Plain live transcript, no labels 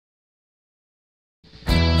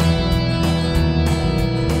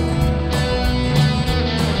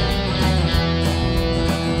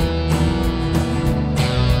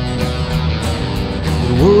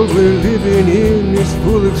living in is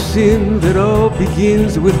full of sin that all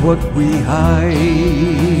begins with what we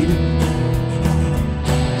hide.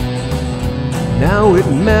 Now it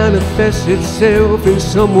manifests itself in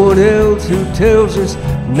someone else who tells us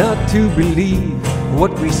not to believe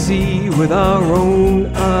what we see with our own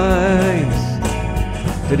eyes.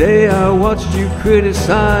 Today I watched you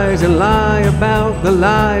criticize and lie about the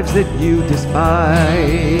lives that you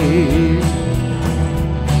despise.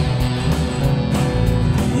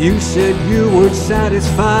 You said you weren't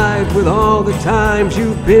satisfied with all the times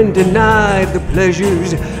you've been denied the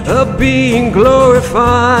pleasures of being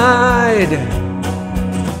glorified.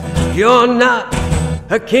 You're not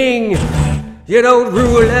a king, you don't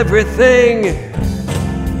rule everything.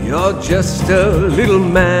 You're just a little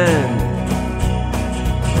man.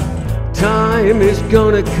 Time is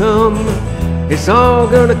gonna come, it's all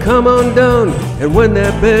gonna come undone, and when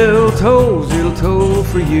that bell tolls, it'll toll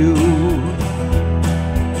for you.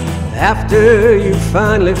 After you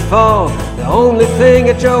finally fall, the only thing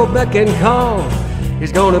at your beck and call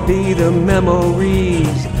is gonna be the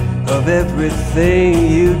memories of everything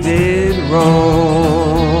you did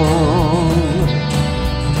wrong.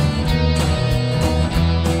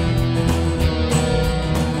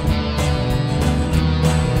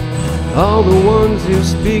 All the ones who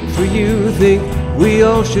speak for you think we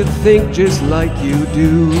all should think just like you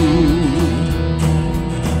do.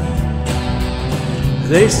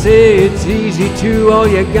 They say it's easy to, all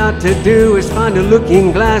you got to do is find a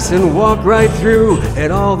looking glass and walk right through,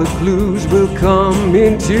 and all the clues will come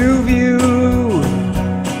into view.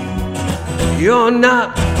 You're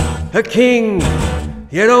not a king,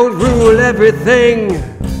 you don't rule everything.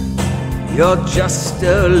 You're just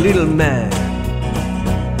a little man.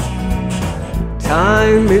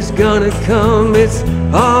 Time is gonna come, it's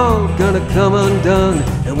all gonna come undone,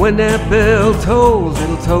 and when that bell tolls,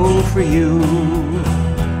 it'll toll for you.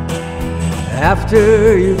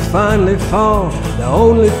 After you finally fall, the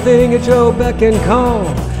only thing at your beck and call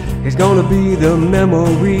is gonna be the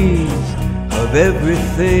memories of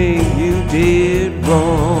everything you did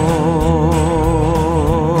wrong.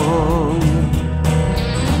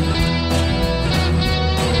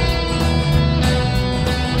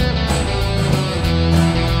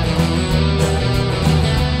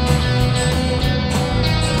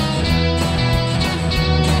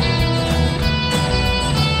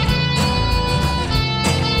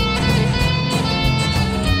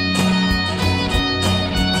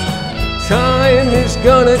 Time is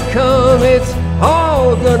gonna come, it's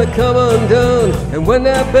all gonna come undone, and when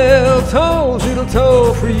that bell tolls, it'll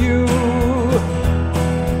toll for you.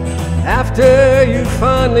 After you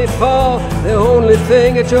finally fall, the only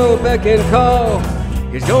thing at your beck and call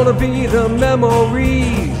is gonna be the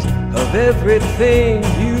memories of everything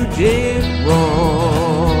you did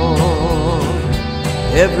wrong.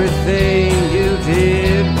 Everything you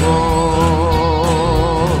did wrong.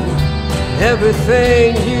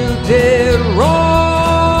 Everything you did wrong.